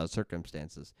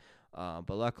circumstances, but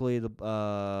luckily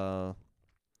the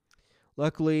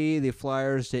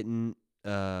Flyers didn't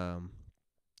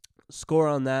score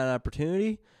on that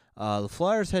opportunity. The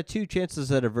Flyers had two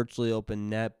chances at a virtually open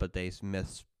net, but they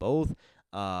missed both.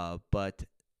 But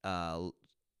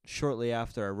shortly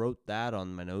after I wrote that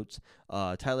on my notes,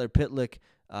 Tyler Pitlick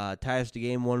ties the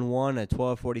game 1-1 at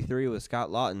 12:43 with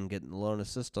Scott Lawton getting the lone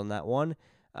assist on that one.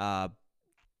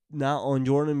 Not on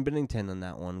Jordan Binnington on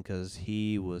that one because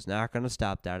he was not going to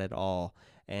stop that at all.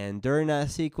 And during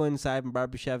that sequence, Ivan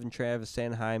Barbashev and Travis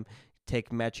Sanheim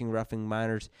take matching roughing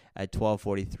minors at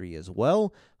 12:43 as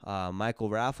well. Michael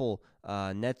Raffle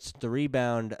nets the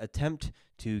rebound attempt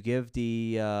to give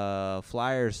the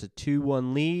Flyers a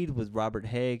 2-1 lead with Robert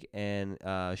Haig and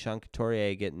Sean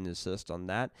Couturier getting an assist on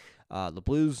that. The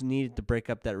Blues needed to break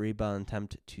up that rebound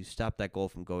attempt to stop that goal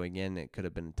from going in. It could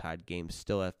have been a tied game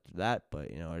still after that, but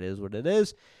it is what it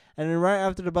is. And then right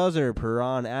after the buzzer,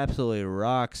 Perron absolutely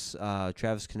rocks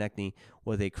Travis Konechny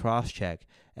with a cross-check,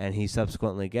 and he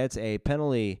subsequently gets a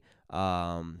penalty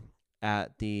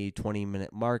at the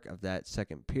 20-minute mark of that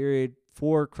second period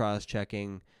for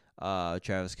cross-checking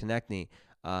Travis Konechny.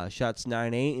 Shots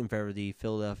 9-8 in favor of the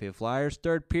Philadelphia Flyers.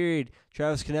 Third period,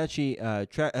 Travis Konechny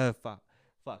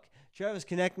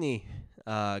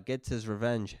gets his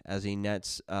revenge as he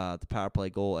nets the power play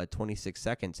goal at 26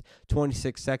 seconds.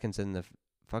 26 seconds in the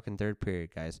fucking third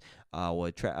period, guys.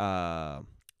 With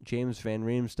James Van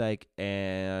Riemsdyk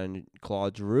and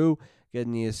Claude Giroux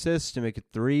getting the assist to make it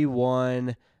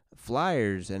 3-1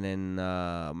 Flyers. And then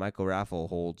Michael Raffle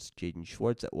holds Jaden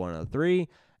Schwartz at 103.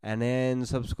 And then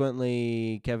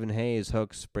subsequently, Kevin Hayes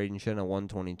hooks Braden Shen at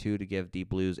 122 to give the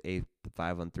Blues a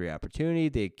 5-on-3 opportunity.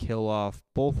 They kill off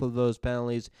both of those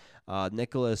penalties.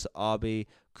 Nicholas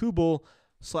Aube-Kubel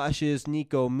slashes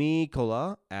Nico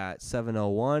Mikkola at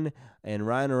 7:01. And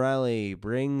Ryan O'Reilly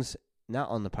brings, not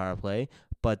on the power play,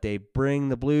 but they bring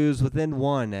the Blues within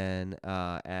one. And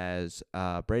as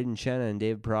Braden Shen and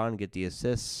David Perron get the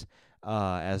assists,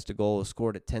 as the goal was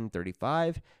scored at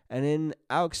 10:35. And then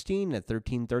Alex Steen at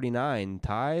 13:39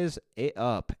 ties it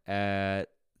up at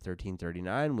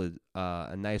 13:39 with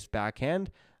a nice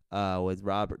backhand with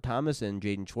Robert Thomas and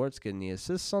Jaden Schwartz getting the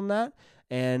assists on that.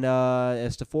 And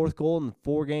it's the fourth goal in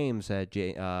 4 games that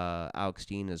Alex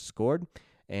Steen has scored.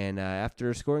 And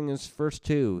after scoring his first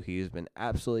 2, he's been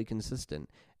absolutely consistent,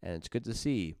 and it's good to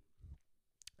see.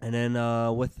 And then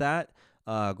with that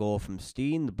goal from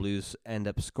Steen, the Blues end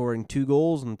up scoring 2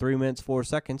 goals in 3 minutes, 4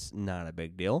 seconds. Not a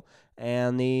big deal.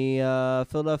 And the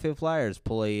Philadelphia Flyers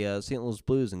pull a St. Louis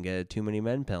Blues and get a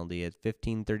too-many-men penalty at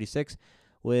 15:36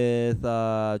 with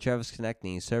Travis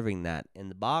Konechny serving that in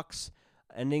the box.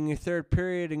 Ending your third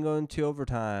period and going to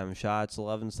overtime. Shots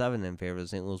 11-7 in favor of the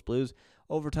St. Louis Blues.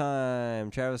 Overtime,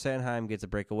 Travis Sanheim gets a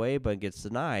breakaway but gets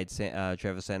denied.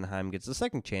 Travis Sanheim gets a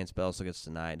second chance but also gets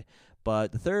denied.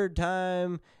 But the third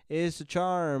time is the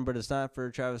charm, but it's not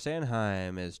for Travis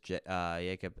Sanheim. It's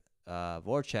Jakub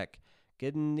Voracek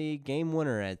getting the game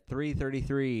winner at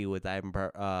 3:33 with Ivan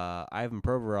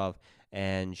Provorov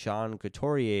and Sean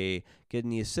Couturier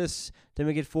getting the assists to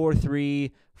make it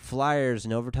 4-3 Flyers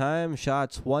in overtime.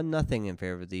 Shots 1-0 in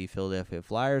favor of the Philadelphia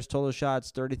Flyers. Total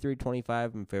shots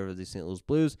 33-25 in favor of the St. Louis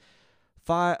Blues.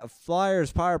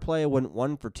 Flyers power play went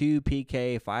 1 for 2,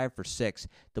 PK 5 for 6.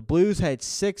 The Blues had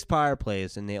 6 power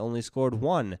plays and they only scored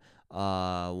 1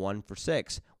 for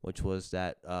 6, which was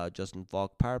that Justin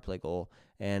Falk power play goal.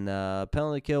 And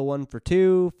penalty kill 1 for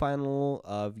 2. Final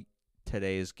of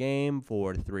today's game,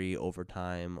 4-3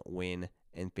 overtime win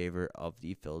in favor of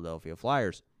the Philadelphia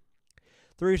Flyers.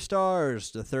 3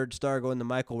 stars. The third star going to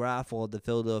Michael Raffle of the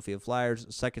Philadelphia Flyers.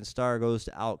 The second star goes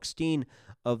to Alex Steen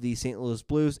of the St. Louis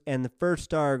Blues. And the first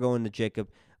star going to Jakub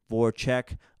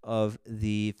Voracek of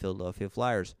the Philadelphia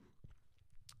Flyers.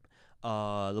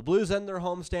 The Blues end their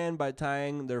homestand by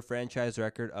tying their franchise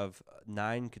record of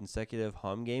 9 consecutive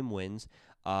home game wins.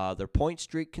 Their point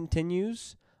streak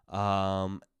continues.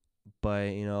 But,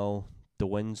 the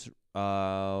wins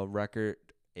record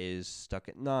is stuck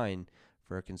at 9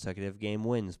 for consecutive game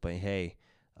wins. But, hey,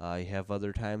 you have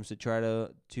other times to try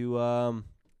to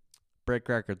break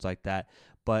records like that.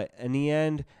 But in the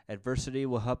end, adversity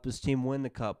will help this team win the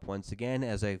Cup. Once again,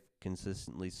 as I've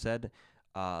consistently said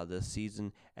this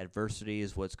season, adversity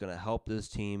is what's going to help this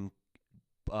team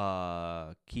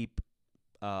keep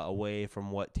away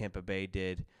from what Tampa Bay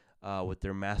did with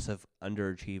their massive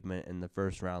underachievement in the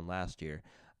first round last year.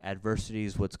 Adversity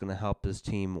is what's going to help this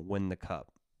team win the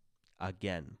cup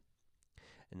again.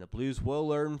 And the Blues will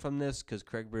learn from this because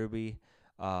Craig Berube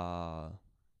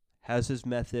has his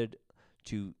method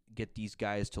to get these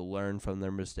guys to learn from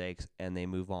their mistakes, and they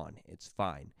move on. It's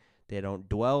fine. They don't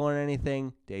dwell on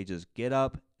anything. They just get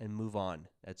up and move on.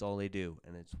 That's all they do,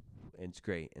 and it's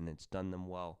great, and it's done them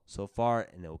well so far,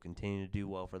 and it will continue to do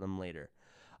well for them later.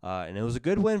 And it was a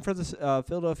good win for the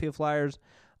Philadelphia Flyers.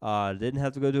 Didn't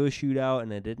have to go to a shootout,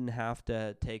 and it didn't have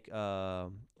to take a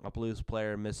Blues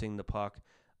player missing the puck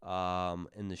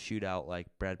in the shootout like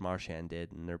Brad Marchand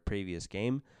did in their previous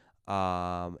game.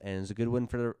 And it's a good win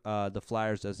for the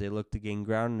Flyers as they look to gain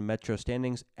ground in the Metro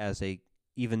standings,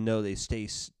 even though they stay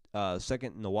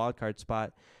second in the wild card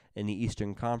spot in the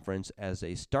Eastern Conference as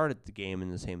they started the game in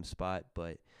the same spot,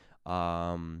 but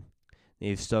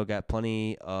they've still got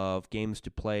plenty of games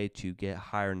to play to get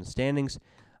higher in the standings.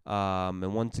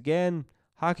 And once again,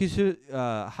 hockey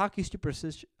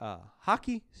superstition. I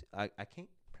can't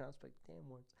pronounce my damn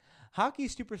words. Hockey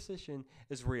superstition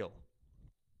is real.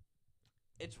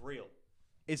 It's real.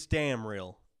 It's damn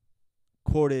real.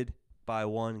 Quoted by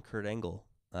one Kurt Angle.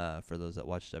 For those that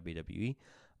watch WWE.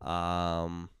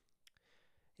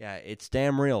 Yeah, it's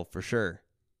damn real for sure.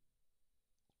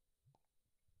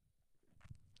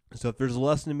 So if there's a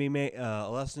lesson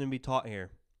to be taught here,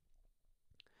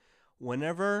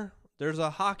 whenever there's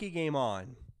a hockey game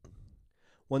on,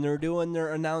 when they're doing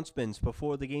their announcements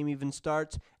before the game even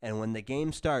starts, and when the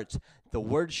game starts, the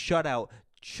word shutout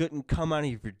shouldn't come out of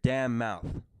your damn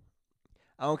mouth.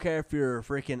 I don't care if you're a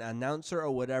freaking announcer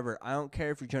or whatever. I don't care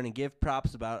if you're trying to give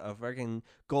props about a freaking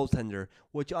goaltender,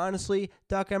 which honestly,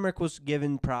 Doc Emrick was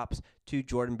giving props to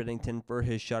Jordan Binnington for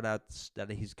his shutouts that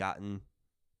he's gotten,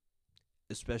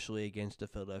 especially against the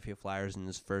Philadelphia Flyers in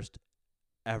his first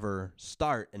ever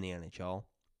start in the NHL.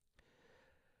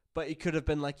 But it could have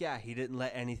been like, yeah, he didn't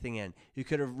let anything in. You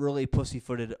could have really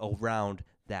pussyfooted around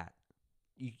that.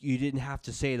 You didn't have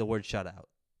to say the word shutout.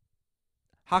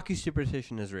 Hockey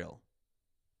superstition is real.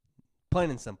 Plain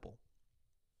and simple.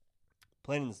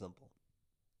 Plain and simple.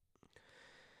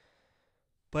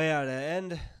 But yeah, to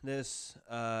end this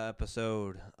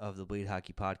episode of the Bleed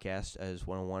Hockey Podcast, I just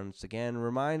want to once again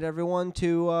remind everyone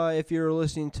to, if you're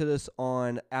listening to this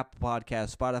on Apple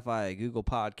Podcasts, Spotify, Google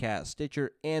Podcasts,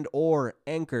 Stitcher, and or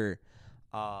Anchor,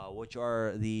 which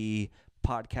are the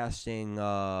podcasting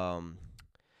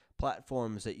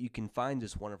platforms that you can find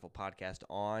this wonderful podcast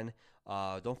on.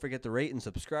 Don't forget to rate and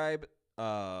subscribe.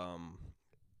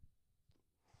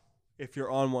 If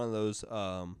you're on one of those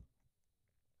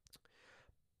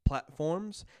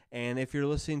platforms, and if you're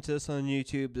listening to this on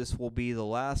YouTube, this will be the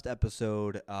last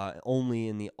episode, only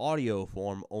in the audio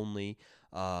form, only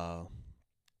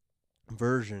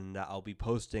version that I'll be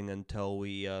posting until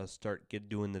we start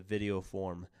doing the video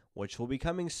form, which will be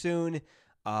coming soon.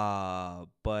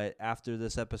 But after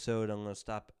this episode, I'm going to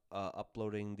stop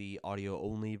uploading the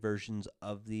audio-only versions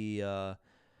of the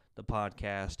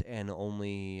podcast and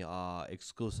only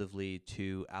exclusively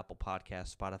to Apple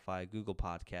Podcasts, Spotify, Google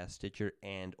Podcasts, Stitcher,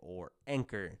 and or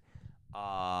Anchor,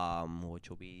 which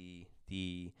will be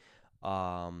the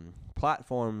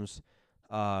platforms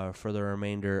for the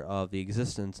remainder of the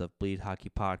existence of Bleed Hockey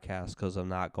Podcast, because I'm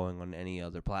not going on any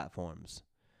other platforms.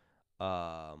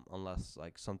 Unless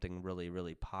like something really,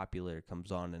 really popular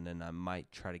comes on, and then I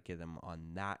might try to get them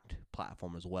on that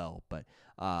platform as well. But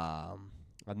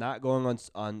I'm not going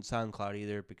on SoundCloud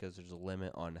either, because there's a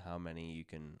limit on how many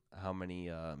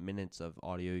minutes of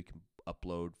audio you can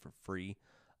upload for free.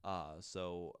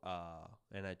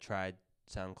 And I tried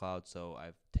SoundCloud, so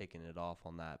I've taken it off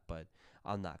on that, but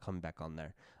I'm not coming back on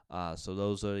there. So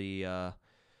those are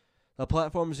the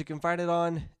platforms you can find it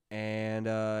on. And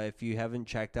if you haven't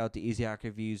checked out the Easy Hockey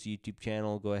Reviews YouTube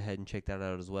channel, go ahead and check that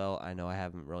out as well. I know I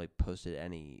haven't really posted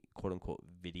any quote-unquote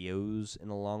videos in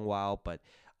a long while, but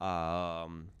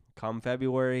come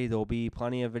February, there'll be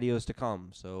plenty of videos to come.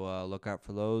 So look out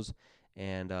for those,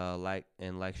 and like,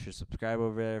 share, subscribe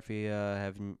over there if you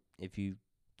haven't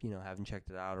checked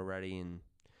it out already, and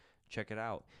check it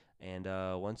out. And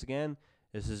once again,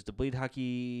 this is the Bleed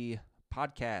Hockey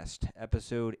Podcast,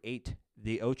 episode 8,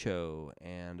 the Ocho,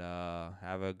 and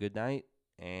have a good night,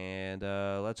 and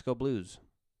let's go Blues.